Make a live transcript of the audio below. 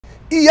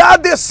E a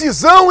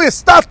decisão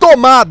está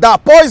tomada.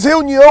 Após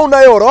reunião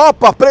na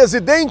Europa,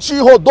 presidente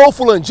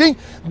Rodolfo Landim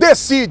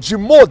decide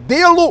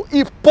modelo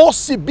e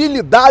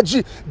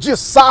possibilidade de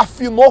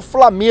SAF no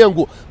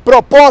Flamengo.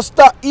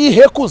 Proposta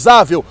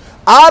irrecusável.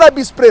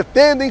 Árabes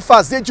pretendem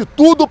fazer de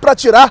tudo para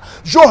tirar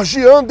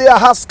Georgian de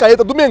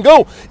Arrascaeta do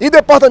Mengão e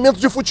departamento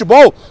de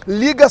futebol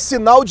liga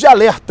sinal de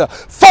alerta.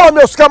 Fala,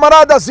 meus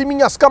camaradas e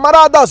minhas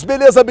camaradas,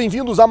 beleza?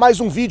 Bem-vindos a mais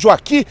um vídeo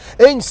aqui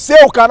em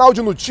seu canal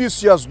de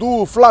notícias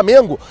do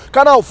Flamengo.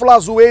 Canal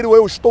Flazoeiro,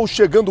 eu estou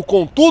chegando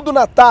com tudo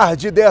na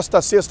tarde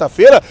desta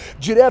sexta-feira,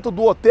 direto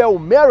do Hotel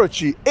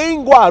Marriott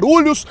em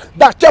Guarulhos.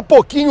 Daqui a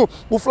pouquinho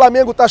o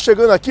Flamengo está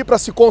chegando aqui para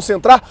se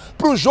concentrar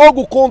para o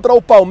jogo contra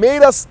o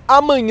Palmeiras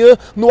amanhã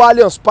no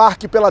Allianz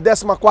Parque pela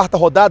 14ª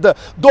rodada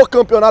do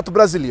Campeonato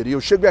Brasileiro. E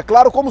eu chego, é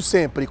claro, como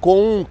sempre,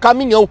 com um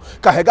caminhão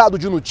carregado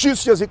de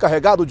notícias e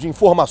carregado de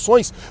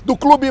informações do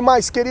clube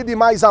mais querido e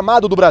mais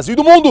amado do Brasil e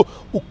do mundo,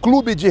 o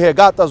Clube de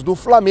Regatas do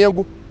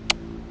Flamengo,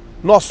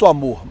 nosso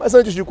amor. Mas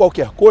antes de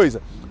qualquer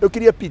coisa, eu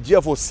queria pedir a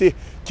você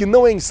que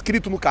não é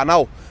inscrito no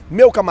canal,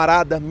 meu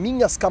camarada,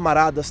 minhas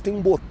camaradas, tem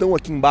um botão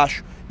aqui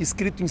embaixo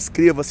escrito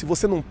inscreva-se.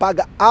 Você não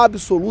paga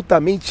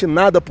absolutamente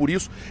nada por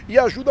isso e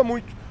ajuda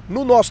muito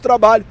no nosso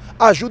trabalho,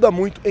 ajuda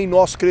muito em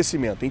nosso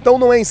crescimento. Então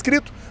não é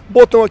inscrito?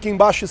 Botão aqui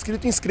embaixo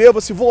escrito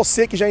inscreva-se.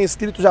 Você que já é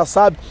inscrito já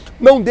sabe,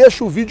 não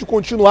deixa o vídeo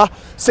continuar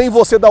sem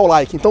você dar o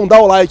like. Então dá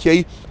o like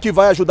aí que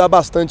vai ajudar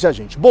bastante a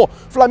gente. Bom,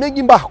 Flamengo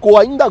embarcou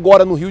ainda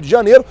agora no Rio de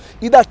Janeiro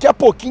e daqui a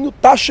pouquinho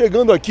tá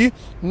chegando aqui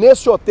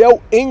nesse hotel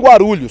em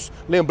Guarulhos.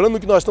 Lembrando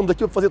que nós estamos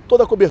aqui para fazer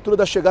toda a cobertura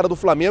da chegada do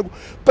Flamengo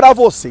para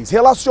vocês.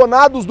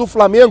 Relacionados do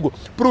Flamengo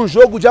para o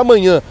jogo de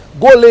amanhã.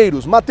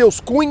 Goleiros, Matheus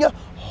Cunha,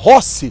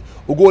 Rossi,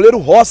 o goleiro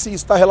Rossi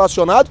está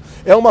relacionado,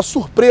 é uma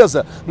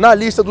surpresa na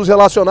lista dos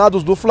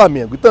relacionados do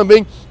Flamengo. E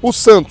também o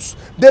Santos.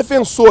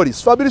 Defensores,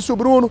 Fabrício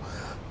Bruno,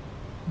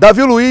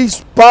 Davi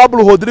Luiz,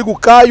 Pablo, Rodrigo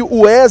Caio,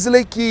 o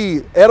Wesley,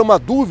 que era uma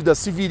dúvida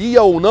se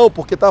viria ou não,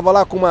 porque estava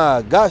lá com uma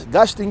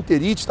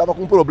gastroenterite, estava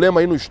com um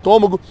problema aí no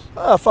estômago,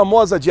 a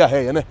famosa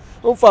diarreia, né?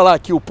 Vamos falar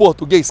aqui o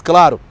português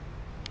claro.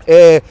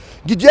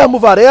 Guilherme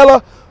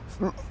Varela,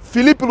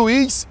 Felipe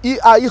Luiz e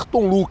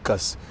Ayrton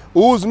Lucas.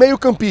 Os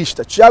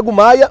meio-campistas, Thiago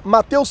Maia,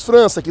 Matheus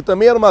França, que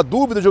também era uma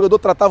dúvida, o jogador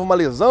tratava uma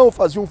lesão,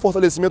 fazia um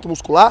fortalecimento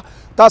muscular,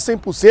 tá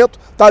 100%,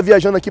 tá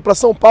viajando aqui para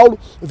São Paulo.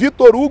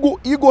 Vitor Hugo,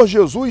 Igor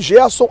Jesus,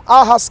 Gerson,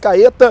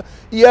 Arrascaeta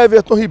e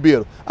Everton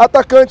Ribeiro.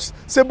 Atacantes,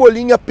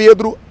 Cebolinha,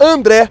 Pedro,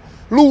 André,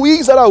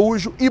 Luiz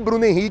Araújo e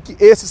Bruno Henrique.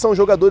 Esses são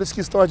jogadores que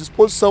estão à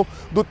disposição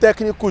do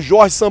técnico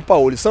Jorge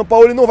Sampaoli.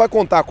 Sampaoli não vai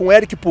contar com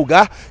Eric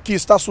Pulgar, que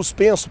está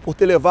suspenso por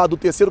ter levado o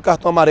 3º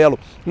cartão amarelo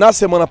na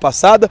semana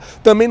passada.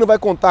 Também não vai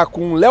contar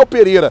com Léo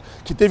Pereira,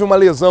 que teve uma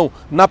lesão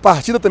na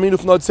partida também no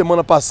final de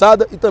semana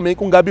passada. E também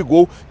com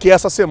Gabigol, que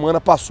essa semana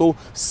passou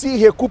se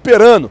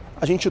recuperando.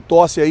 A gente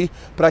torce aí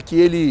para que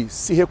eles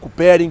se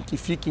recuperem, que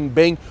fiquem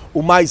bem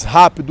o mais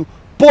rápido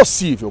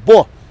possível.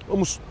 Bom,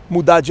 vamos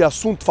mudar de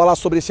assunto, falar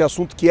sobre esse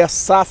assunto que é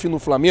SAF no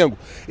Flamengo.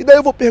 E daí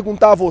eu vou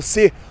perguntar a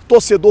você,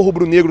 torcedor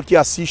rubro-negro que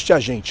assiste a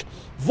gente.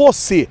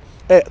 Você,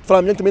 o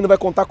Flamengo também não vai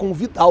contar com o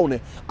Vidal, né?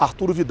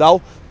 Arturo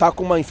Vidal tá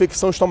com uma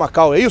infecção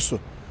estomacal, é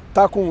isso?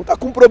 Tá com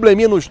um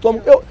probleminha no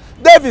estômago.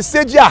 Deve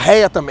ser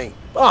diarreia também.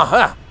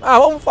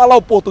 Vamos falar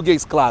o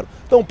português claro.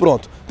 Então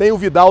pronto, tem o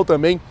Vidal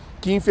também,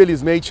 que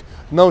infelizmente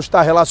não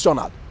está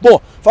relacionado. Bom,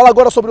 fala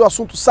agora sobre o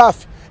assunto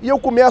SAF e eu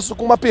começo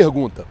com uma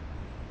pergunta.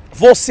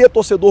 Você,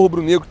 torcedor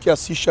rubro-negro que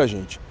assiste a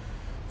gente,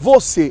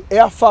 você é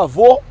a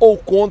favor ou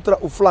contra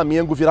o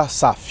Flamengo virar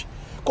SAF?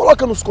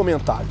 Coloca nos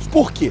comentários.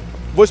 Por quê?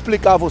 Vou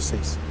explicar a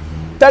vocês.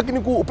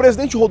 O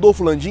presidente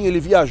Rodolfo Landim, ele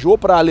viajou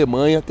para a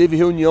Alemanha, teve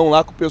reunião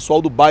lá com o pessoal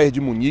do Bayern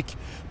de Munique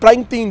para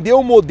entender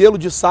o modelo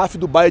de SAF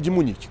do Bayern de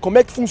Munique. Como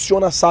é que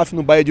funciona a SAF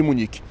no Bayern de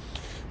Munique?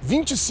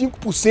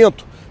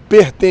 25%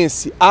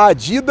 pertence à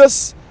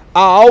Adidas,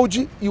 à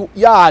Audi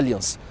e à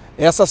Allianz.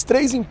 Essas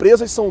três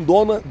empresas são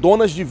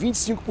donas de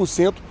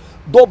 25%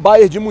 do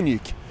Bayern de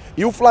Munique.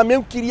 E o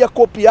Flamengo queria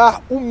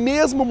copiar o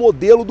mesmo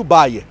modelo do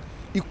Bayern.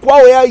 E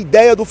qual é a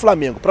ideia do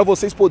Flamengo? Para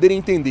vocês poderem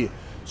entender.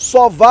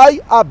 Só vai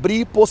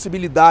abrir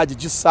possibilidade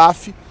de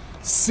SAF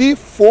se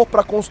for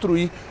para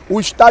construir o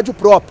estádio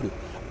próprio.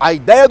 A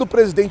ideia do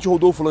presidente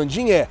Rodolfo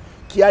Landim é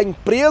que a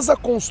empresa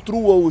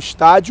construa o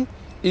estádio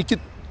e que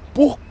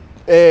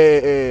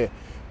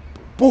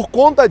por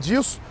conta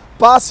disso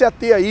passe a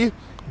ter aí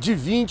de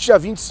 20% a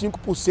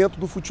 25%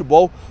 do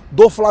futebol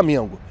do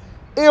Flamengo.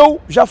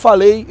 Eu já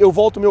falei,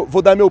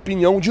 vou dar minha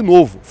opinião de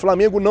novo. O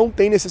Flamengo não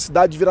tem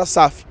necessidade de virar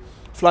SAF.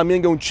 O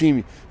Flamengo é um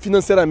time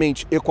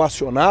financeiramente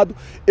equacionado,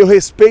 eu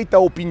respeito a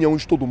opinião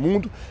de todo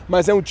mundo,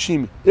 mas é um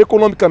time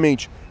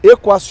economicamente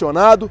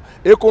equacionado,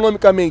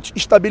 economicamente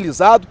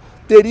estabilizado,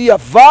 teria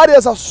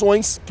várias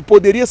ações que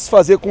poderia se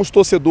fazer com os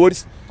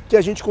torcedores que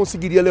a gente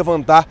conseguiria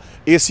levantar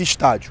esse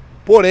estádio.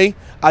 Porém,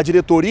 a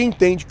diretoria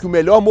entende que o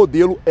melhor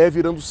modelo é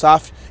virando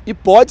SAF e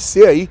pode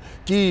ser aí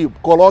que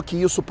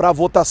coloque isso para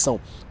votação.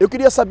 Eu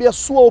queria saber a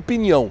sua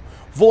opinião.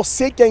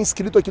 Você que é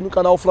inscrito aqui no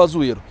canal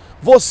Flazoeiro,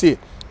 você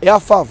é a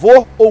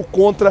favor ou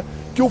contra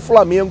que o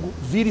Flamengo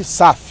vire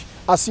SAF?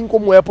 assim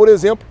como é, por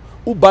exemplo,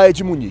 o Bayern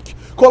de Munique.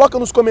 Coloca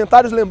nos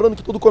comentários, lembrando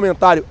que todo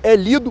comentário é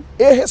lido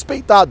e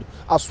respeitado.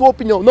 A sua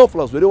opinião, não,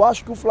 Flazoeiro, eu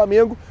acho que o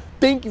Flamengo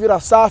tem que virar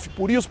SAF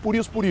por isso, por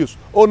isso, por isso.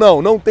 Ou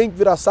não, não tem que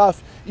virar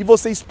SAF, e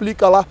você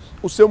explica lá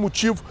o seu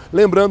motivo,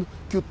 lembrando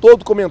que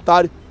todo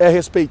comentário é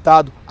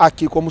respeitado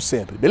aqui como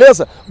sempre,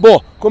 beleza? Bom,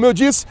 como eu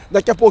disse,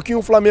 daqui a pouquinho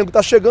o Flamengo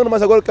tá chegando,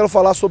 mas agora eu quero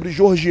falar sobre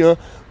Jorgian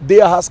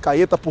de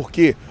Arrascaeta,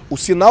 porque o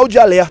sinal de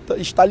alerta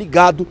está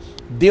ligado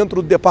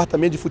dentro do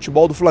departamento de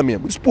futebol do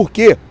Flamengo. Isso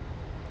porque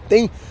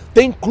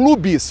tem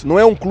clubes, não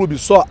é um clube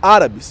só,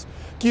 árabes,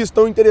 que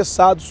estão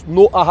interessados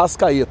no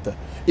Arrascaeta.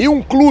 E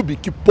um clube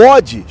que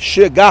pode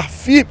chegar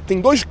firme,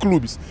 tem dois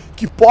clubes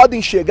que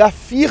podem chegar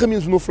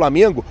firmes no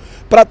Flamengo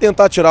para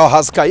tentar tirar o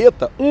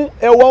Arrascaeta. Um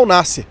é o Al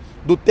Nassr,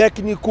 do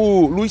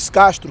técnico Luiz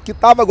Castro, que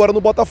estava agora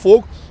no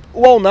Botafogo,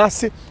 o Al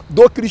Nassr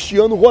do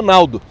Cristiano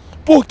Ronaldo.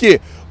 Por quê?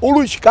 O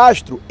Luiz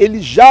Castro,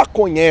 ele já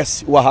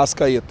conhece o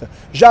Arrascaeta,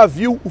 já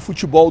viu o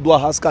futebol do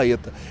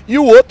Arrascaeta. E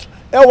o outro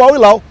é o Al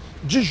Hilal,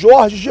 de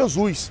Jorge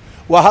Jesus.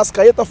 O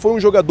Arrascaeta foi um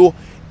jogador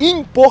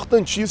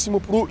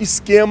importantíssimo para o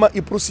esquema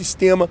e para o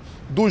sistema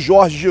do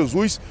Jorge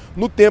Jesus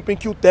no tempo em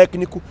que o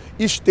técnico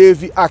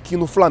esteve aqui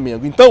no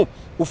Flamengo. Então,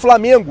 o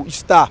Flamengo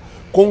está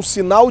com o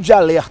sinal de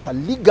alerta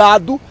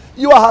ligado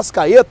e o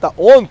Arrascaeta,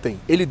 ontem,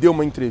 ele deu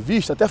uma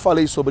entrevista, até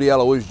falei sobre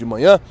ela hoje de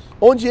manhã,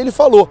 onde ele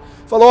falou,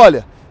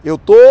 olha,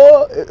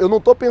 eu não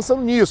estou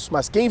pensando nisso,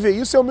 mas quem vê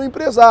isso é o meu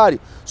empresário.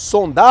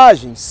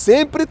 Sondagem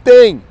sempre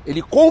tem.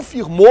 Ele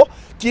confirmou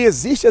que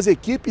existem as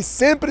equipes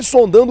sempre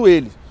sondando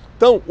ele.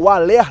 Então, o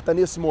alerta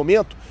nesse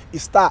momento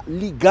está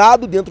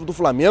ligado dentro do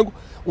Flamengo,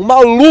 uma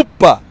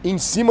lupa em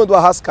cima do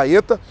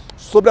Arrascaeta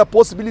sobre a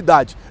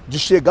possibilidade de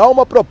chegar a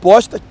uma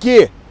proposta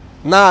que,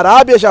 na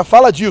Arábia já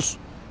fala disso,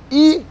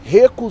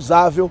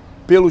 irrecusável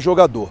pelo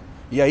jogador.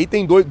 E aí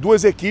tem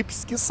duas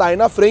equipes que saem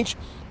na frente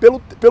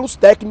pelos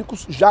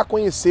técnicos já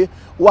conhecer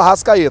o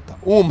Arrascaeta.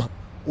 Uma,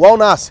 o Al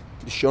Nassr,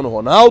 Cristiano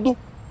Ronaldo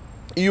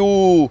e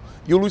o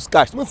Luiz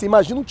Castro. Mas assim,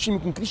 imagina um time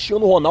com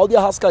Cristiano Ronaldo e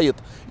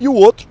Arrascaeta. E o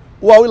outro,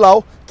 o Al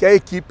Hilal, que é a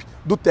equipe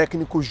do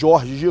técnico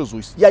Jorge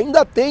Jesus. E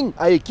ainda tem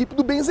a equipe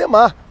do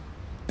Benzema.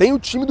 Tem o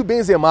time do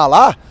Benzema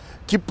lá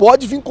que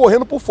pode vir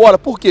correndo por fora.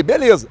 Por quê?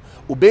 Beleza,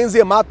 o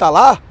Benzema tá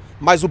lá,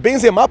 mas o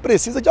Benzema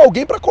precisa de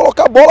alguém para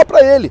colocar a bola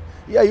para ele.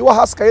 E aí o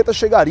Arrascaeta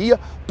chegaria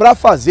para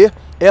fazer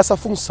essa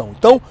função.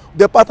 Então, o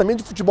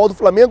departamento de futebol do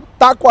Flamengo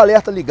tá com o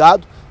alerta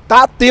ligado,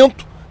 tá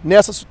atento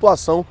nessa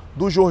situação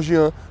do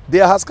Jorgian de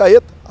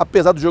Arrascaeta,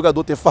 apesar do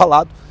jogador ter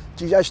falado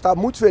que já está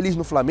muito feliz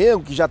no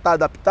Flamengo, que já está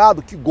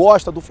adaptado, que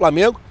gosta do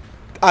Flamengo,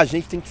 a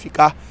gente tem que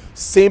ficar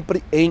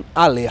sempre em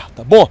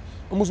alerta. Bom,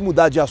 vamos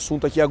mudar de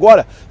assunto aqui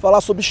agora,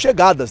 falar sobre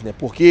chegadas, né?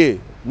 Porque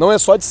não é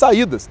só de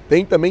saídas,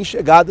 tem também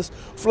chegadas.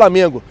 O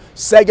Flamengo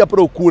segue à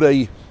procura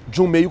aí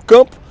de um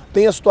meio-campo,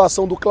 tem a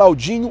situação do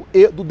Claudinho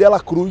e do Dela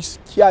Cruz,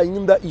 que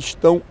ainda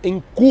estão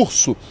em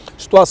curso. A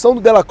situação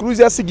do Dela Cruz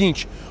é a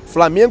seguinte: o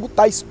Flamengo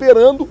está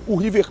esperando o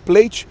River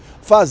Plate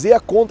fazer a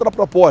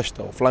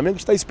contraproposta. O Flamengo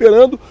está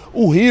esperando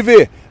o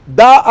River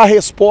dar a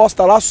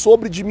resposta lá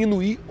sobre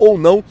diminuir ou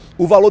não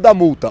o valor da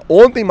multa.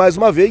 Ontem, mais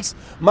uma vez,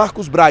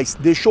 Marcos Braz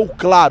deixou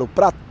claro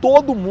para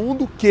todo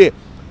mundo que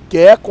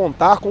quer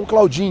contar com o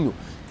Claudinho,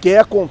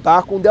 quer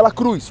contar com o Dela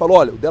Cruz. Falou,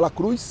 olha, o Dela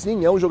Cruz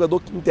sim é um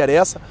jogador que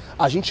interessa,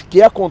 a gente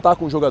quer contar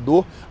com o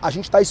jogador, a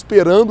gente está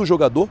esperando o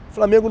jogador. O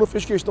Flamengo não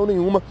fez questão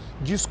nenhuma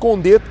de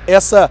esconder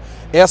essa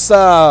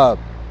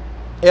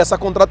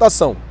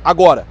contratação.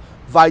 Agora,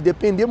 vai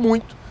depender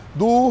muito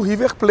do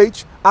River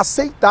Plate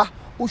aceitar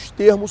os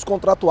termos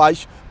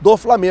contratuais do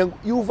Flamengo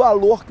e o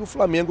valor que o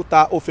Flamengo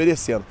está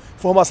oferecendo.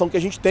 Informação que a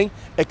gente tem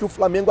é que o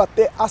Flamengo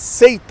até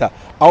aceita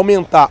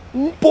aumentar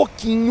um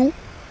pouquinho,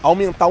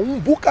 aumentar um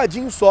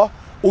bocadinho só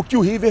o que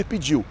o River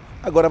pediu.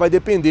 Agora vai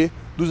depender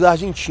dos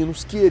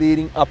argentinos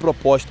quererem a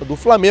proposta do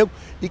Flamengo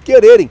e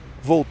quererem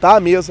voltar à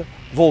mesa,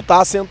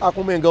 voltar a sentar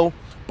com o Mengão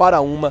para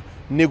uma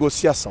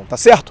negociação, tá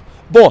certo?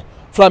 Bom,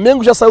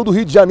 Flamengo já saiu do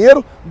Rio de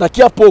Janeiro,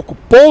 daqui a pouco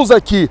pousa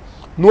aqui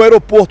no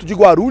aeroporto de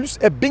Guarulhos,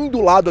 é bem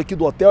do lado aqui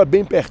do hotel, é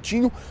bem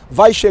pertinho,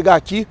 vai chegar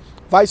aqui,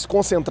 vai se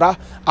concentrar.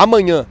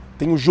 Amanhã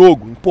tem um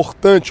jogo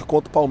importante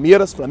contra o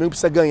Palmeiras, o Flamengo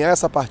precisa ganhar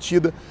essa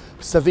partida,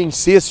 precisa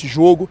vencer esse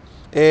jogo.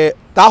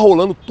 Tá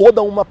rolando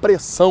toda uma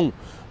pressão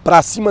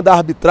para cima da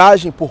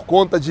arbitragem por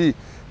conta de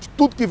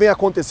tudo que vem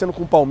acontecendo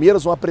com o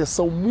Palmeiras, uma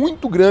pressão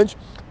muito grande,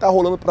 tá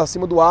rolando para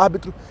cima do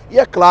árbitro e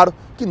é claro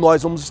que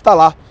nós vamos estar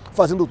lá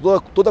fazendo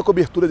toda a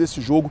cobertura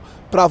desse jogo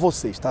para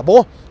vocês, tá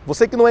bom?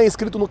 Você que não é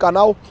inscrito no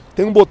canal,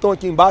 tem um botão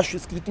aqui embaixo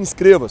escrito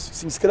inscreva-se,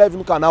 se inscreve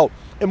no canal,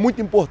 é muito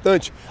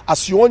importante,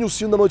 acione o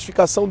sino da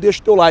notificação,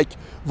 deixa o teu like.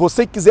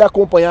 Você que quiser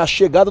acompanhar a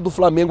chegada do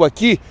Flamengo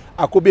aqui,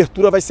 a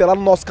cobertura vai ser lá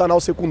no nosso canal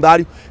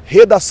secundário,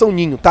 Redação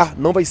Ninho, tá?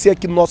 Não vai ser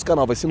aqui no nosso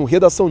canal, vai ser no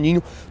Redação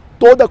Ninho,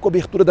 toda a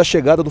cobertura da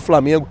chegada do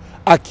Flamengo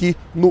aqui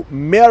no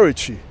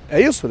Merit, é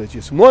isso,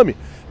 Letícia, o nome?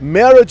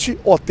 Merit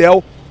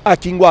Hotel,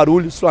 aqui em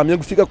Guarulhos. O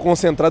Flamengo fica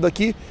concentrado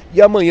aqui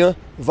e amanhã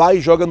vai e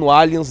joga no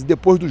Allianz,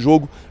 depois do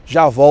jogo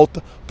já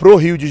volta pro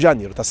Rio de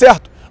Janeiro, tá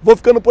certo? Vou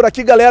ficando por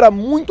aqui, galera.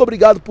 Muito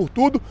obrigado por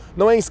tudo.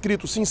 Não é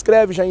inscrito, se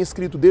inscreve. Já é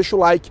inscrito, deixa o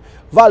like.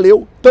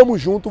 Valeu, tamo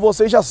junto.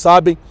 Vocês já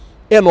sabem,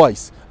 é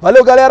nóis.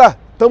 Valeu, galera.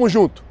 Tamo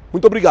junto.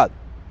 Muito obrigado.